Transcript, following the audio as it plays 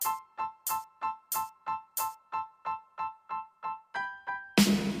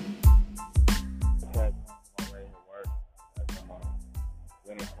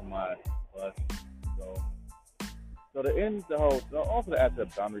So to end the whole, so also to add to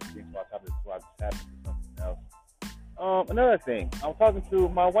the boundary thing, so I just happened to something else. Another thing, I was talking to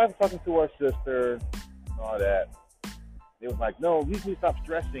my wife, was talking to her sister, and all that. They was like, no, you need to stop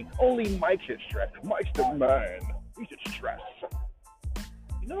stressing. Only Mike should stress. Mike's the man. He should stress.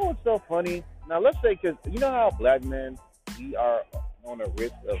 You know what's so funny? Now let's say, because you know how black men, we are on the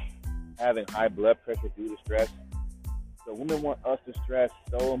risk of having high blood pressure due to stress. So women want us to stress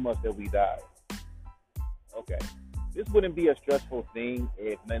so much that we die. Okay. This wouldn't be a stressful thing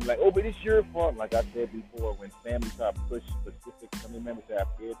if men like, oh, but it's your fault. Like I said before, when families try to push specific family members to have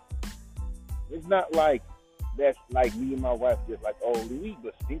kids, it's not like that's like me and my wife just like, oh, we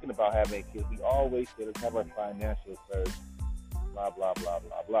was thinking about having kids. We always said let's have our financials first, blah blah blah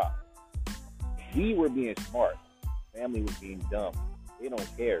blah blah. We were being smart. Family was being dumb. They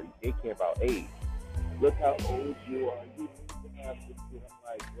don't care. They care about age. Look how old you are. You need to have this kid. I'm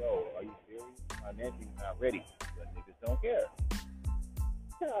like, bro, are you serious? Financially, you're not ready. But niggas don't care.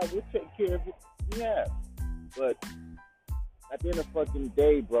 Yeah, we'll take care of it. Yeah. But at the end of the fucking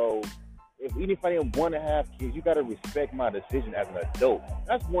day, bro, if even if I didn't want to have kids, you gotta respect my decision as an adult.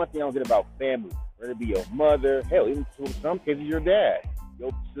 That's one thing I don't get about family. Whether it be your mother, hell, even in some cases your dad,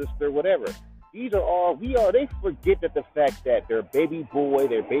 your sister, whatever. These are all we are. They forget that the fact that their baby boy,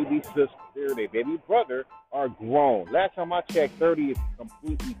 their baby sister, their baby brother are grown. Last time I checked, 30 is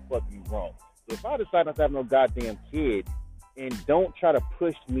completely fucking grown. So if I decide not to have no goddamn kid, and don't try to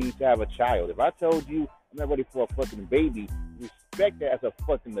push me to have a child. If I told you I'm not ready for a fucking baby, respect that as a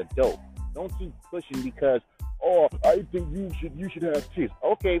fucking adult. Don't keep pushing because, oh, I think you should have kids.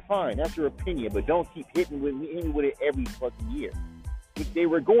 Okay, fine, that's your opinion, but don't keep hitting with it every fucking year. Which they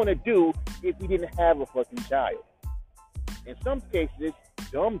were going to do if we didn't have a fucking child. In some cases,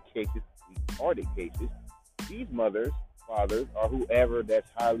 dumb cases, retarded cases, these mothers, fathers, or whoever that's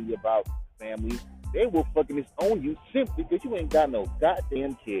highly about family, they will fucking disown you simply because you ain't got no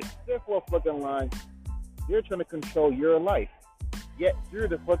goddamn kids. Therefore, fucking line, they're trying to control your life. Yet, you're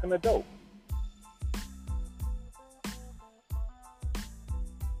the fucking adult.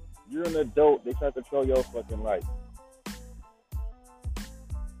 You're an adult, they try to control your fucking life.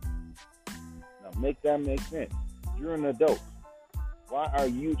 Now, make that make sense. You're an adult. Why are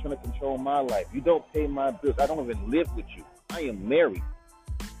you trying to control my life? You don't pay my bills. I don't even live with you. I am married.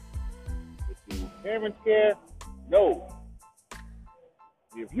 If your parents care, no.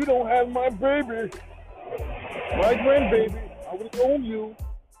 If you don't have my baby, my grandbaby, I would own you.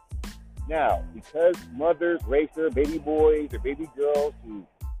 Now, because mothers raise their baby boys, their baby girls to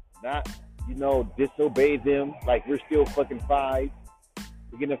not, disobey them like we're still fucking five,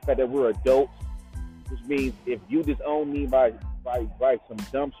 forgetting the fact that we're adults, which means if you disown me by some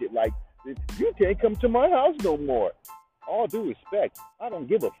dumb shit like, you can't come to my house no more. All due respect, I don't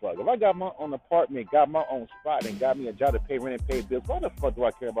give a fuck. If I got my own apartment, got my own spot, and got me a job to pay rent and pay bills, why the fuck do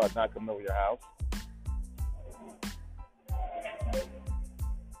I care about not coming over your house?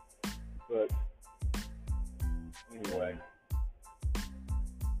 But anyway,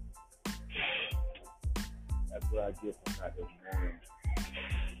 that's what I get from not ignoring.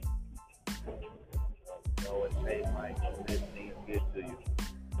 Know and say, Mike, this means good to you.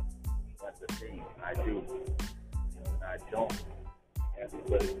 That's the thing. I do. And I don't.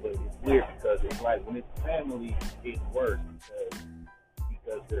 But it's weird because it's like when it's family, it's worse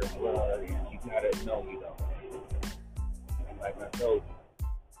because they're blood and you gotta know you don't. Like I told you,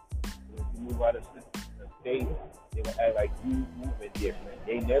 when you move out of the state, they will act like you moving different.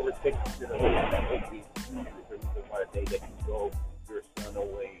 They never take you to the reason why they let you go your son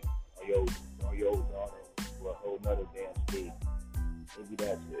away or your daughter to a whole nother damn state. Maybe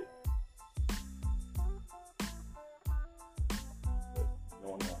that's it. No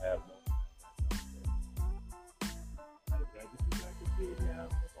one will have no. I guess I can do it now.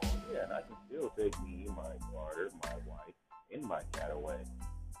 Oh, yeah, and I can still take me, my daughter, my wife, and my cat away.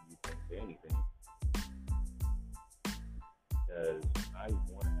 You can't say anything. Because I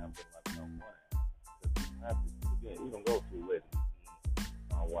want to have what I don't want to have. Because we have to, again, we don't go through with me,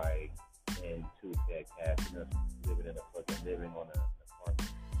 my wife, and two cats, and us living on an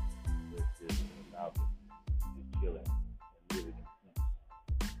apartment with just about just chilling and living in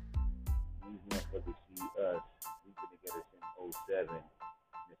peace. These motherfuckers see us, we've been together since '07, and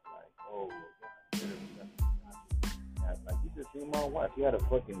it's like, oh, God, like you just seen my wife. She had a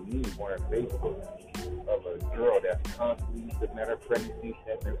fucking meme on her Facebook of a girl that's constantly looking at her pregnancy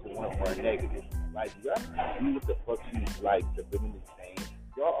test and one of her negative. Like, y'all see what the fuck she's like, the women is saying.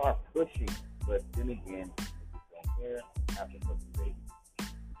 Y'all are pushing, but then again, if you don't care, have to fucking baby.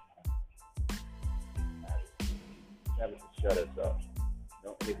 Have to shut us up.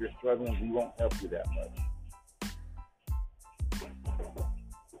 And if you're struggling, we won't help you that much.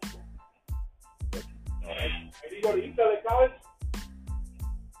 Hey, you go to East LA College?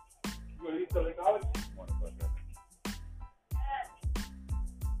 You go to East LA College? One of us.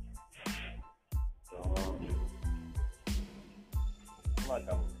 So, I like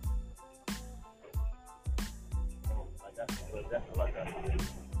that. That's like that.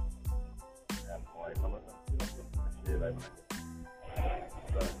 That boy, I'm not shit like that.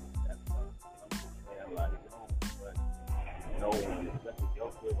 But that's I'm saying like, but no one, especially your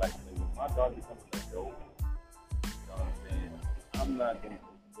kid, like when my daughter becomes an adult, you know what I'm saying? I'm not gonna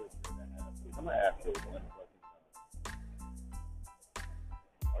put her in that. I'm gonna ask her one fucking time.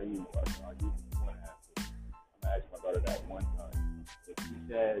 Are you gonna ask her? I'm gonna ask my daughter that one time. If she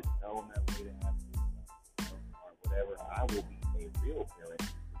says no, I'm not waiting after or whatever, I will be a real parent.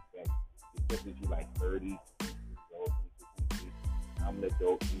 Especially if she's like 30 years old, 22, I'm an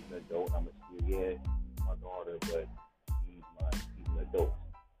adult, she's an adult, I'm a still my daughter, but she's an adult.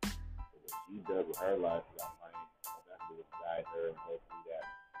 So what she does with her life, I might eventually guide her and hopefully that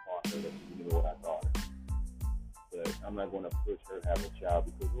taught her that she knew what I taught her. But I'm not going to push her to have a child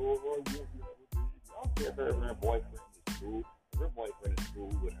because, I don't care if her boyfriend is cool. If her boyfriend is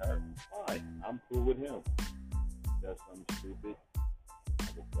cool with her, fine, I'm cool with him. Does something stupid, I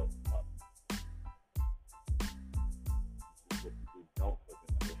will fuck him up. What people don't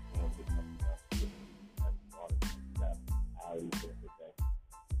fucking understand is something else. As a daughter, that how you can protect.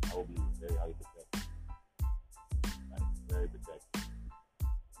 I will be very highly protected. Like, very protected.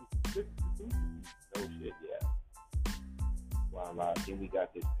 No shit, yeah. While then we got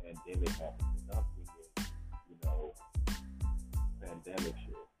this pandemic happening. Nothing is, pandemic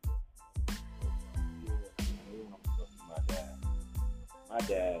shit. My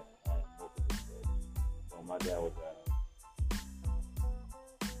dad had multiple strokes. So my dad was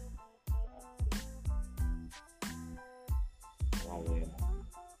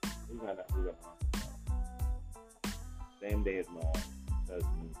we got same day as my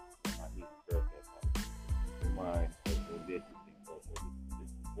cousin, my niece's birthday party. My personal business thing, so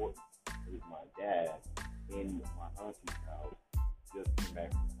it's important. It was my dad in my auntie's house, just came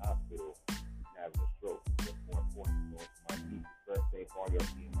back from the hospital having a stroke. What's more important? So it's my niece's birthday party or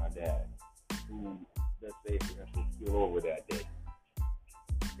seeing my dad, who, let's say, for instance, killed over that day.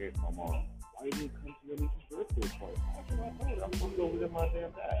 Here's my mom. Why you didn't come to your niece's birthday party? How can I told her I'm going to go visit my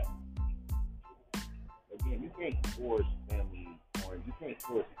damn dad? Again, you can't force family, or you can't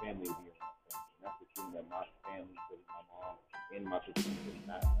force family to be around family. And that's the thing that my family, my mom, and my sister does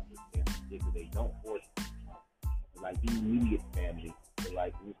not understand. Because they don't force like the immediate family. But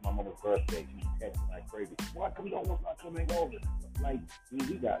like, it was my mama's birthday. She texted like crazy. Why come you almost not coming over? Like,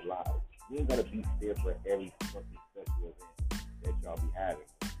 we got lives. We ain't gotta be there for every fucking special event that y'all be having.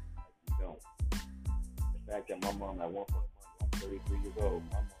 Like, we don't. The fact that my mom at one point, I'm 33 years old,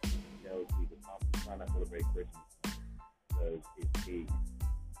 my mom tells me that I'm trying to celebrate Christmas because it's big.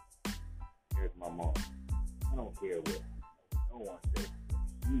 Here's my mom. I don't care what no one says.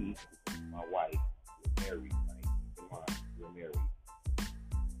 She, my wife, we're married, right? Keep in mind, we're married.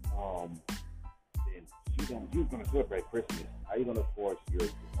 Then you're gonna celebrate Christmas. How you gonna force your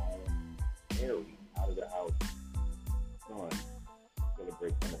own Mary out of the house son to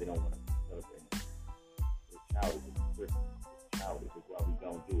celebrate something they don't want to celebrate? It's childish. It's Christmas. It's childish. It's why we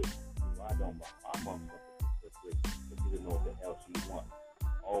don't do it. I don't buy my mom something for Christmas, but she doesn't know what the hell she wants.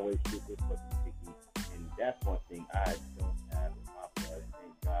 Always super fucking picky, and that's one thing I don't have in my blood.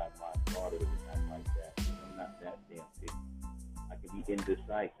 Thank God my daughter doesn't act like that. I'm not that damn picky. I can be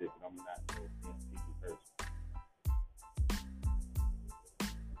indecisive, but I'm not so damn picky person.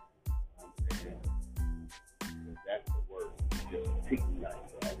 I'm saying, that's the word. Just picky like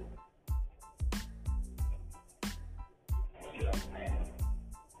that. You know what I'm saying?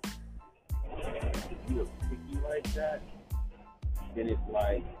 If you're picky like that, then it's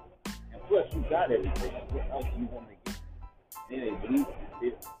like, and plus you got everything. What else you want to get? Then at least,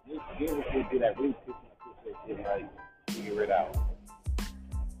 then what you do that really pick that shit like, figure it out.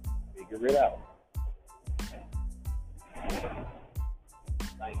 Figure it out.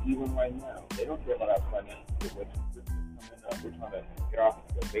 Like even right now, they don't care about our financial situation. Christmas coming up, we're trying to get our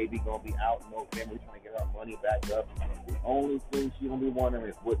the baby gonna be out in November. We're trying to get our money back up. The only thing she gonna be wondering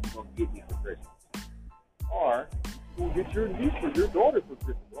is what you gonna get me for Christmas. Or you gonna get your niece or your daughter for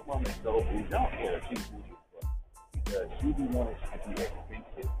Christmas. My mom is so we don't care if she's bougie as fuck. Because she be wanting to be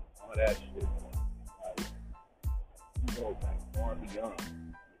expensive, all that shit. Like, you know, like far beyond.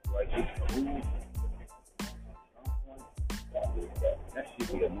 Like it's cool. That shit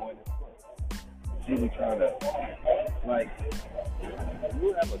be annoying as fuck. She be trying to, like,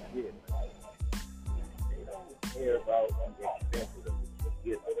 you have a kid, like, they don't care about the expense of the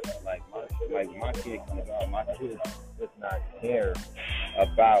gift. Like, my Like my kid comes out, my kid does not care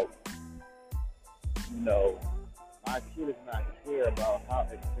about, you know, my kid does not care about how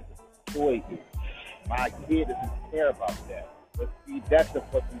expensive the toy is. My kid doesn't care about that. But see, that's the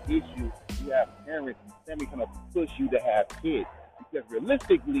fucking issue. You have parents and family kind of push you to have kids because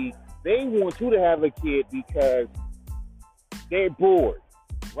realistically, they want you to have a kid because they're bored,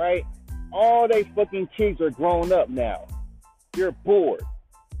 right? All they fucking kids are grown up now. You're bored.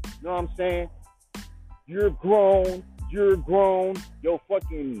 You know what I'm saying? You're grown. Your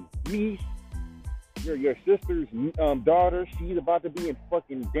fucking niece, your sister's daughter, she's about to be in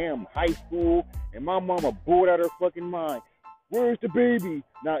fucking damn high school, and my mama bored out of her fucking mind. Where's the baby?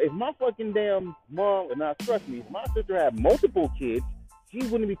 Now, if my fucking damn mom, now trust me, if my sister had multiple kids, she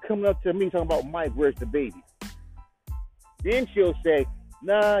wouldn't be coming up to me talking about, Mike, where's the baby? Then she'll say,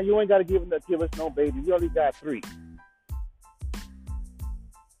 nah, you ain't got to give us no baby. We already got 3.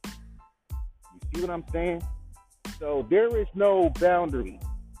 You see what I'm saying? So there is no boundary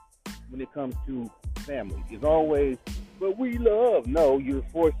when it comes to family. It's always, but we love. No, you're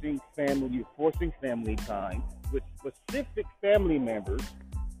forcing family time with specific family members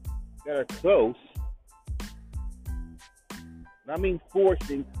that are close. I mean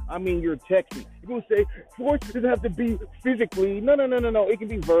forcing, I mean you're texting. People say force doesn't have to be physically. No. It can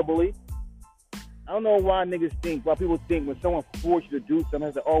be verbally. I don't know why people think when someone forces you to do something, it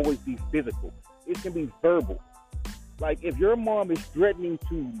has to always be physical. It can be verbal. Like if your mom is threatening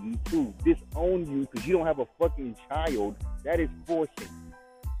to disown you because you don't have a fucking child, that is forcing.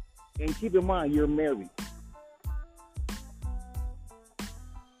 And keep in mind, you're married.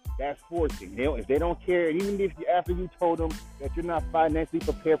 That's forcing. If they don't care, even if after you told them that you're not financially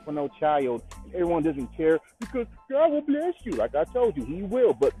prepared for no child, and everyone doesn't care because God will bless you. Like I told you, He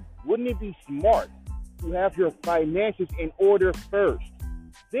will. But wouldn't it be smart to have your finances in order first,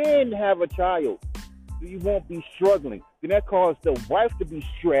 then have a child, so you won't be struggling? Then that causes the wife to be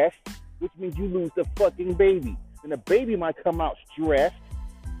stressed, which means you lose the fucking baby, and the baby might come out stressed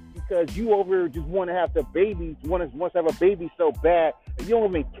because you just want to have the baby, want to have a baby so bad, and you don't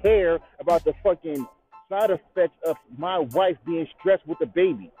even care about the fucking side effects of my wife being stressed with the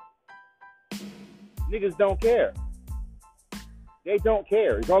baby. Niggas don't care. They don't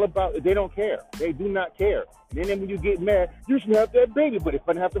care. It's all about, they don't care. They do not care. And then when you get mad, you should have that baby. But if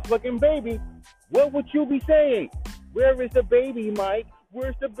I didn't have the fucking baby, what would you be saying? Where is the baby, Mike?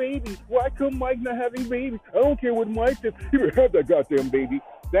 Where's the baby? Why come Mike not having babies? I don't care what Mike says. He would have that goddamn baby.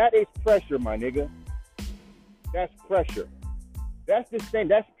 That is pressure, my nigga. That's pressure. That's the thing.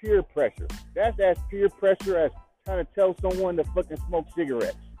 That's peer pressure. That's as peer pressure as trying to tell someone to fucking smoke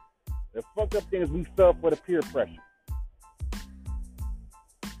cigarettes. The fucked up thing is we fell for the peer pressure.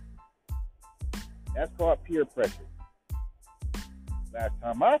 That's called peer pressure. Last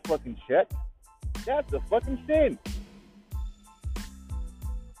time I fucking checked, that's a fucking sin.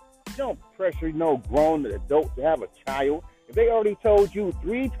 You don't pressure no grown adult to have a child. If they already told you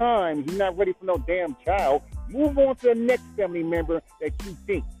 3 times you're not ready for no damn child, move on to the next family member that you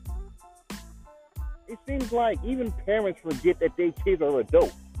think. It seems like even parents forget that their kids are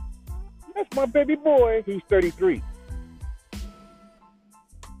adults. That's my baby boy. He's 33.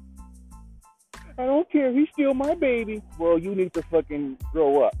 I don't care. He's still my baby. Well, you need to fucking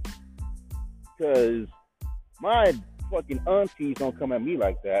grow up. Because my fucking aunties don't come at me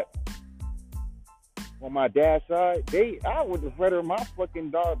like that. On my dad's side, I would have rather my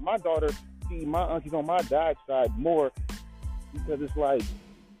daughter see my aunties on my dad's side more, because it's like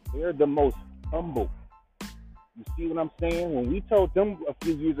they're the most humble. You see what I'm saying? When we told them a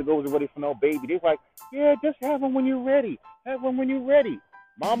few years ago we was ready for no baby, they're like, yeah, just have one when you're ready. Have one when you're ready.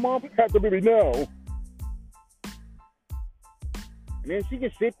 My mom has the baby now. And then she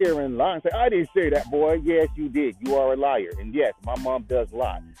can sit there and lie and say, I didn't say that, boy. Yes, you did. You are a liar. And yes, my mom does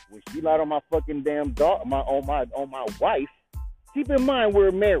lie. When she lied on my fucking damn daughter, on my wife, keep in mind we're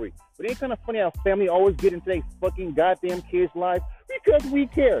married. But ain't kind of funny how family always get into their fucking goddamn kids' lives? Because we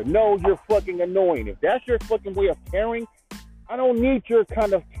care. No, you're fucking annoying. If that's your fucking way of caring, I don't need your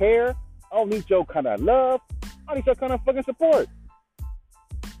kind of care. I don't need your kind of love. I need your kind of fucking support.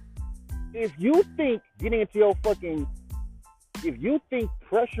 If you think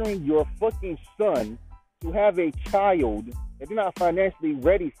pressuring your fucking son to have a child that you're not financially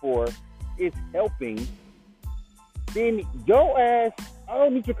ready for is helping, then your ass, I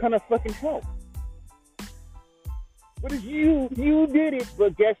don't need your kind of fucking help. But it's you did it,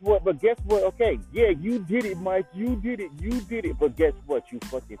 but guess what? Okay, yeah, you did it, Mike, you did it, but guess what? You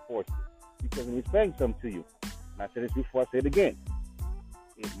fucking forced it. Because I'm explaining something to you. And I said this before, I say it again.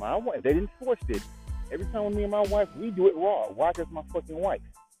 If my wife, they didn't force it, every time with me and my wife, we do it raw. Why? Because my fucking wife.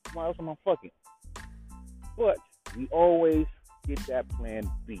 Why else am I fucking? But we always get that plan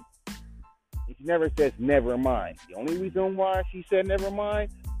B. And she never says never mind. The only reason why she said never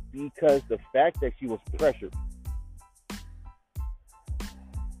mind, because the fact that she was pressured.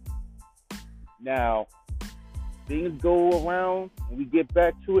 Now, things go around and we get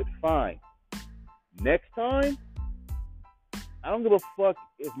back to it, fine. Next time, I don't give a fuck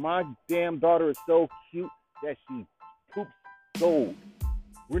if my damn daughter is so cute that she poops gold.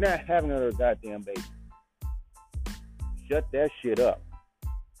 We're not having another goddamn baby. Shut that shit up.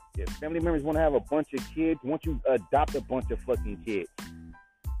 If family members want to have a bunch of kids, why don't you adopt a bunch of fucking kids?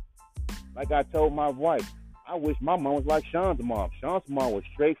 Like I told my wife, I wish my mom was like Sean's mom. Sean's mom was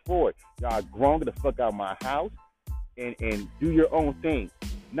straightforward. Y'all grown, get the fuck out of my house and do your own thing.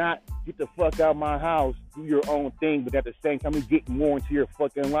 Not get the fuck out of my house, do your own thing, but at the same time, we get more into your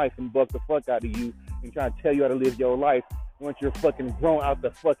fucking life and buck the fuck out of you and try to tell you how to live your life once you're fucking grown out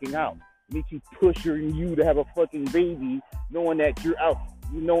the fucking house. Me keep pushing you to have a fucking baby, knowing that you're out,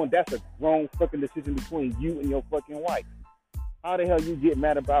 you knowing that's a grown fucking decision between you and your fucking wife. How the hell you get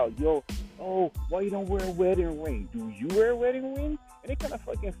mad about, why you don't wear a wedding ring? Do you wear a wedding ring? And it's kind of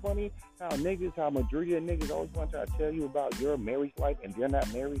fucking funny how majority of niggas always want to try to tell you about your marriage life and they're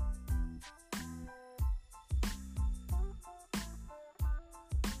not married.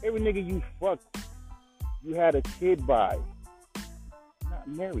 Every nigga you fucked, you had a kid by, not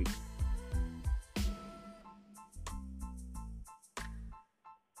married.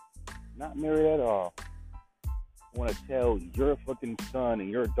 Not married at all. I want to tell your fucking son and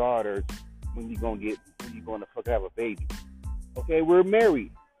your daughters when you gonna fucking have a baby. Okay, we're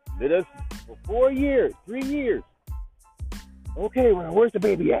married. Let us for 4 years, 3 years. Okay, well, where's the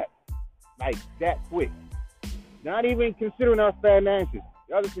baby at? Like that quick. Not even considering our finances.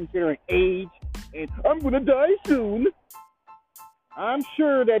 Y'all just considering age and I'm gonna die soon. I'm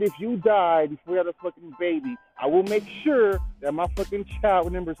sure that if you die before you have a fucking baby, I will make sure that my fucking child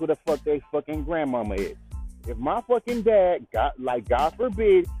remembers who the fuck they fucking grandmama is. If my fucking dad, God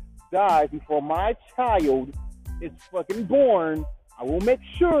forbid, dies before my child is fucking born, I will make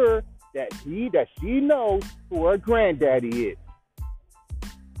sure that she knows who her granddaddy is.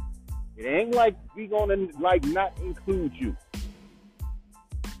 It ain't like we gonna not include you.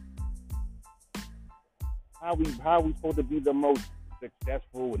 How we supposed to be the most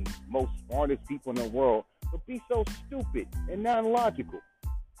successful and most smartest people in the world, but be so stupid and non-logical?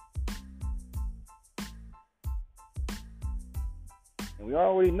 And we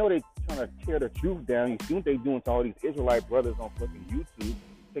already know they trying to tear the truth down. You see what they doing to all these Israelite brothers on fucking YouTube,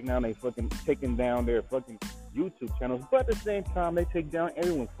 taking down their fucking YouTube channels. But at the same time, they take down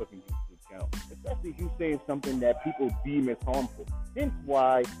everyone's fucking YouTube channel, especially if you say something that people deem as harmful. Hence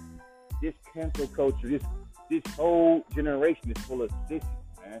why this cancel culture, this whole generation is full of sissies,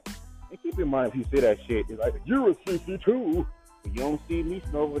 man. And keep in mind, if you say that shit, it's like, you're a sissy too. But you don't see me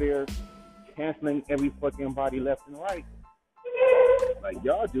sitting over there canceling every fucking body left and right. Like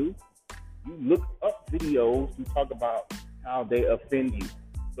y'all do. You look up videos to talk about how they offend you.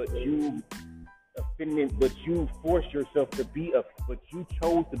 But you force yourself to be but you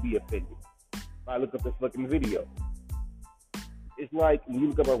chose to be offended by looking up this fucking video. It's like when you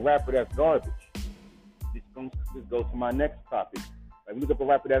look up a rapper that's garbage. This goes to my next topic. Like, look up a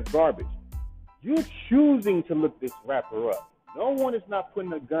rapper that's garbage. You're choosing to look this rapper up. No one is not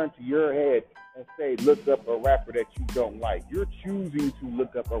putting a gun to your head and say, look up a rapper that you don't like. You're choosing to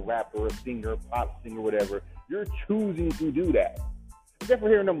look up a rapper, a singer, a pop singer, whatever. You're choosing to do that. Except for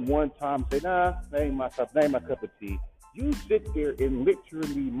hearing them one time say, nah, that ain't my cup of tea. You sit there and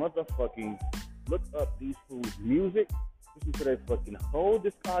literally motherfucking look up these fools' music, listen to their fucking whole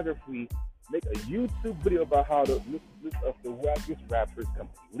discography, make a YouTube video about how to look up the wackest rappers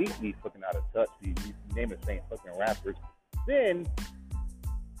completely fucking out of touch. You name the same fucking rappers. Then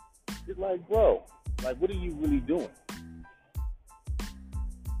it's like, bro, like, what are you really doing?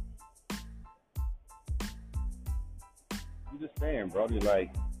 I'm just saying, bro. You're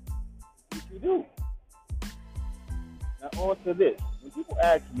like, what you do? Now on to this. When people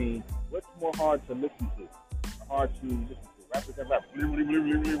ask me, what's more hard to listen to? Hard to listen to rappers that rap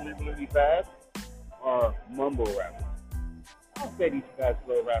really fast, or mumble rappers? I'll say these fast,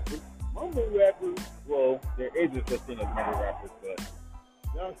 slow rappers. Mumble rappers, well, there is a such thing as mumble rappers, but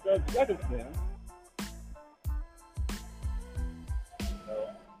young stuff, that is them. So,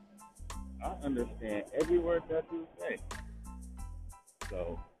 I understand every word that you say.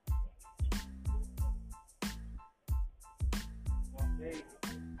 So,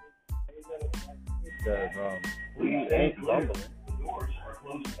 because he ain't mumbling.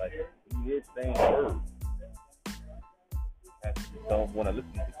 Like, he is saying words. That's just don't want to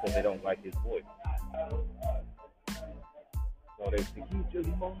listen because they don't like his voice. So they think he's just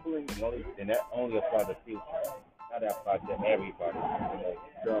mumbling, and that only applies to people. Not that applies to everybody.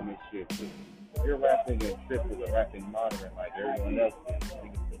 Dumb and shit too. They're rapping in triples or rapping modern like everyone else is.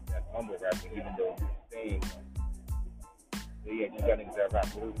 You can think that mumble rapping even though you're saying. So yeah, you got niggas that rap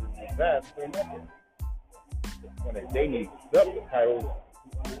really fast, they're nothing. When they need subtitles,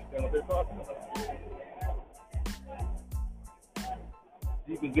 you understand what they're talking about.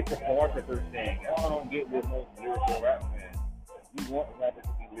 You can get the part that they're saying. I don't get with most lyrical rap, man. You want rappers to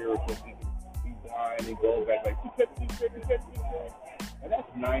be lyrical, people be blind and go back like, you kept. And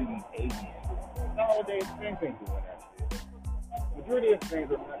that's 90s, 80s. Nowadays, things ain't doing that shit. Majority of things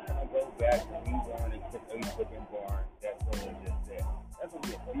are not going to go back and rewind and put a fucking bar that someone just said. That's going to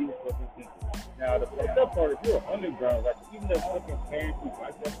be a few fucking people. Now, the fucked up part, if you're an underground, like, even the fucking parents who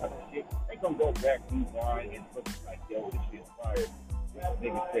like that kind of shit, they going to go back, rewind, and fucking like, yo, this shit's fire.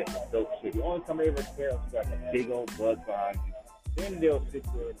 Niggas said some dope shit. The only time they ever care is you got a big old buzz behind you. Then they'll sit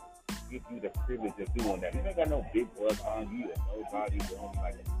there and give you the privilege of doing that. You ain't got no big buzz behind you or nobody, but only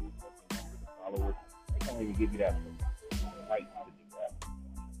like a few fucking numbers of followers. They don't even give you that right to do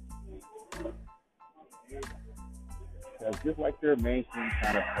that. Because just like their mainstream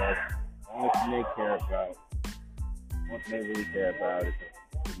kind of stuff, the only thing they care about, one thing they really care about is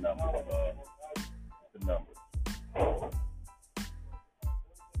the numbers. The numbers.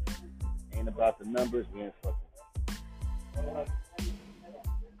 Ain't about the numbers, we ain't fucking.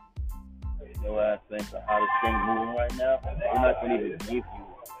 No ass thing for how this thing moving right now. We're not gonna even give you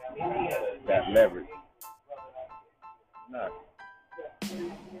that leverage. Not.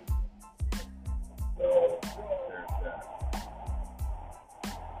 So there's that.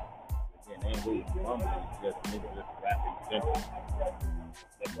 Again, ain't really mumbling, it's just niggas just rapping simple.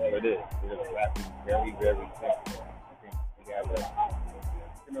 That's all it is. They're just rapping very, very simple. I think we have a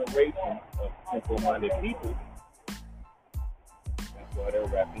generation of simple-minded people. That's why they're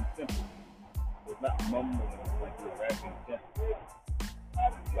rapping simple. It's not mumbling like they're rapping simple.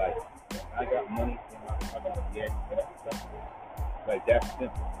 Like, I got money in my pocket, yeah, like that's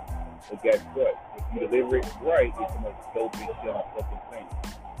simple. But guess what? If you deliver it right, it's the most dopest shit on fucking planet.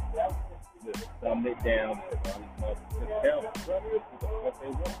 Just thumb it down, just tell them what the fuck they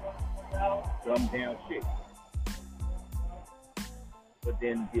want. Dumb down shit. But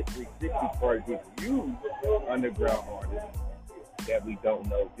then the 360 part gets you underground artists that we don't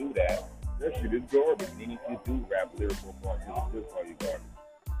know do that. That shit is garbage. Then if you do rap lyrical parts, it's good for you garbage.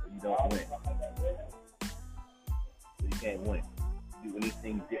 So you don't win. So you can't win. Do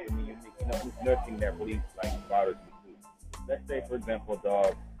anything different, you know, there's nothing that really like bothers me too. Let's say, for example,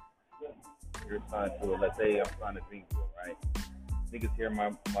 dog, you're signed to, let's say I'm signed to Dreamville, right? Niggas hear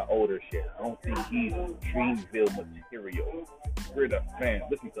my older shit. I don't think he's Dreamville material. We're the fans.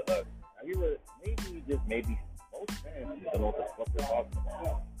 Listen to us. Now, maybe most fans just don't know what the fuck they're talking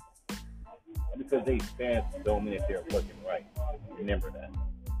about. And because they fans don't mean that they're fucking right. Remember that.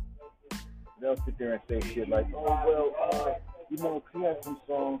 They'll sit there and say shit like, oh, well, you know, he has some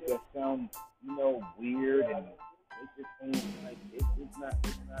songs that sound, you know, weird, and it just ain't like it's not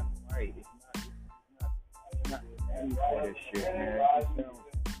right. It's not any for this shit, man. It sounds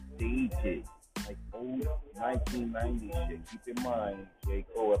dated, like old 1990s shit. Keep in mind, J.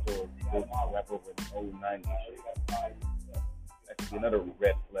 Cole also goes to rap over the old 90s shit. That could be another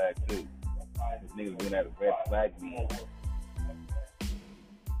red flag too. This nigga's doing that red flag meme.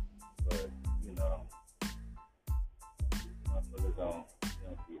 But you know. You don't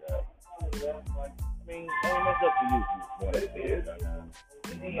see that. I mean, that's up to you if you want to see it or not.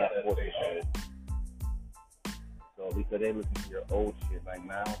 It's not what they should. So, because they listen to your old shit, like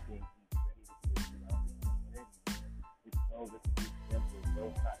now, I don't think he's ready to be it's so simple, so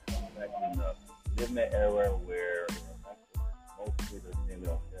not complex enough. Live in an era where most people are saying they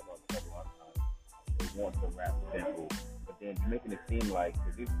don't care about trouble on time. They want to rap simple. But then you're making it seem like,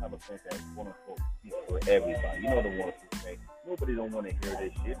 because these type of things that quote unquote speak for everybody. You know the ones who say, nobody don't want to hear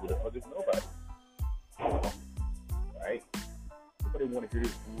this shit. Who the fuck is nobody? Right? Nobody want to hear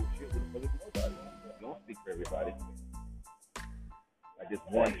this bullshit. Who the fuck is nobody? You don't speak for everybody. Like this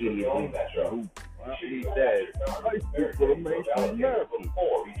one idiot who actually said, I speak for the mainstream America.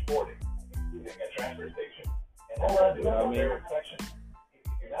 Using a transfer station. You know what I mean? If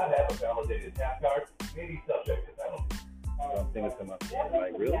you do not have a validated tap card, you may be subject to penalty. I'm thinking to myself,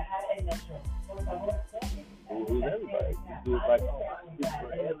 like, really? Who's everybody? You do it like, oh, I speak for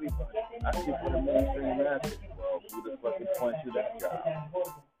everybody. I speak for the mainstream masses. Well, who the fuck is point to that job?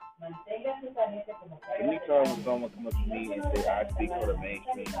 For me retarded when someone comes up to me and say I speak for the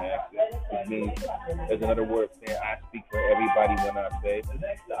mainstream masses, which means there's another word saying I speak for everybody when I say the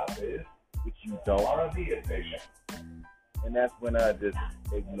next stop is, which you don't. And that's when I just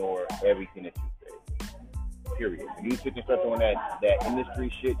ignore everything that you say. Period. When you sit and start doing that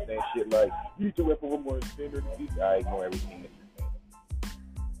industry shit, saying shit like you need to rep over more standard, I ignore everything that you're saying.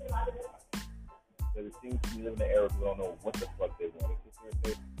 Because it seems to me live in an era who don't know what the fuck they want.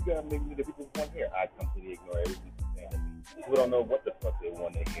 Say, you gotta make me the people want to hear. I completely ignore everything you're saying to me. People don't know what the fuck they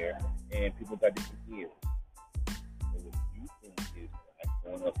want to hear, and people got different ears. So what you think is like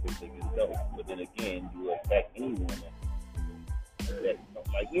someone else can think is dope, but then again, you attack anyone that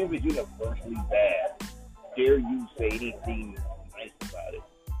like even if it's universally bad, dare you say anything nice about it?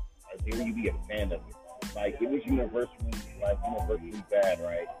 Or dare you be a fan of it? Like it was universally bad,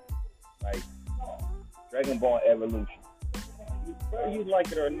 right? Like Dragon Ball Evolution. Whether you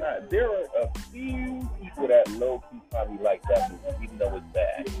like it or not, there are a few people that low-key probably like that movie, even though it's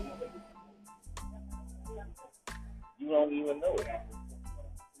bad. You don't even know it.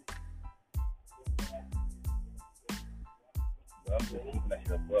 But I'm just keeping that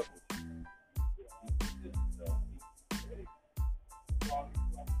shit above with you.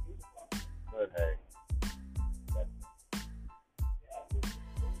 But hey.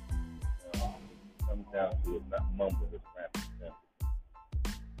 Comes down to it, not mumbling, it's rapping.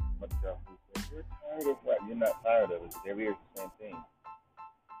 Much of who says, you're tired of rap. You're not tired of it. Every year it's the same thing.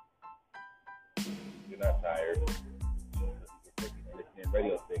 You're not tired. You're listening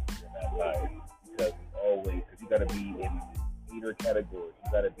radio stations, you're not tired. Because you gotta be in either category.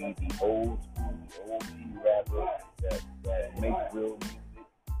 You gotta be the old school, the OG rapper that makes real music.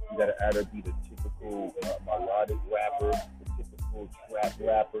 You gotta either be the typical melodic rapper, the typical trap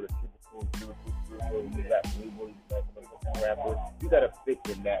rapper, the typical lyrical rapper. You gotta fit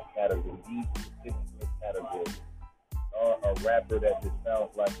in that category. These particular categories are a rapper that just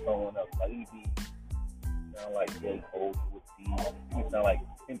sounds like someone else. Like you sound like J. Cole to a T. You sound like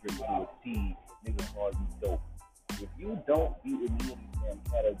Kendrick to a T. Niggas call you dope. If you don't be in any of these damn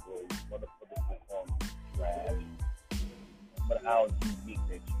categories, motherfuckers will call you trash. But how unique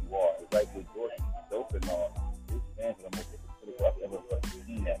that you are. It's like with Dorsey, dope and all. His fans are the most critical I've ever fucking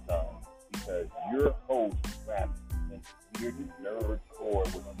seen that time. Because your host raps in weird nerd or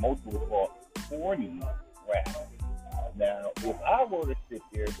with multiple called corny rap. Now, if I were to sit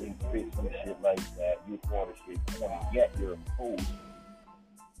there and spit some shit like that, you call the shit corny, yet your host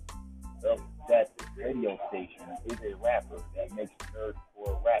of that radio station is a rapper that makes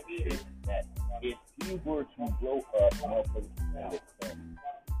nerdcore rap shit that if he were to blow up, motherfuckers would it corny.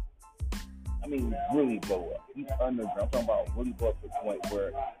 I mean, really blow up. He's underground. I'm talking about really blow up to the point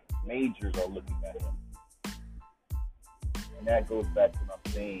where majors are looking at him. And that goes back to what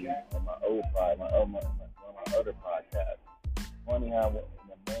I'm saying in my old pod, my other podcast. It's funny how in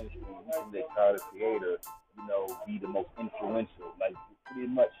the mainstream, they try to creator, be the most influential. Like, it pretty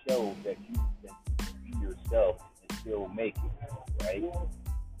much shows that you can be yourself and still make it, right?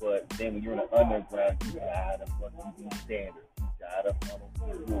 But then when you're in the underground, you gotta fucking be standard. You gotta follow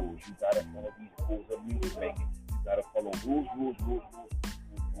the rules. You gotta follow these rules of music making. You gotta follow rules.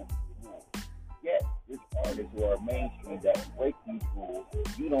 Yet, there's artists who are mainstream that break these rules.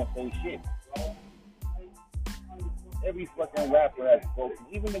 You don't say shit. Every fucking rapper has broken,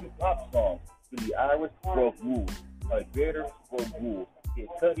 even in the pop songs. Billie Eilish broke rules. Like Vader broke rules. Kid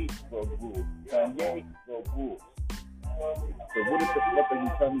Cudi broke rules. Kanye broke rules. So what is the fuck are you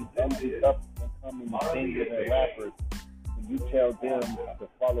telling me thumbs up and coming singers and rappers when you tell them to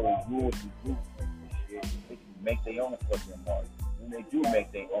follow rules and groups and shit? They can make their own fucking mark. When they do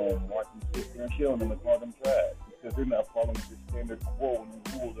make their own mark, you sit there and shit on them and call them trash because they're not following the standard quo and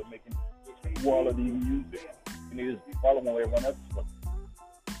the rules of making quality music. And they just follow what everyone else is fucking.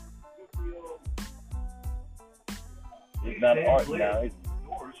 It's not art now.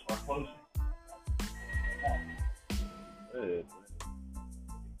 Doors are closing.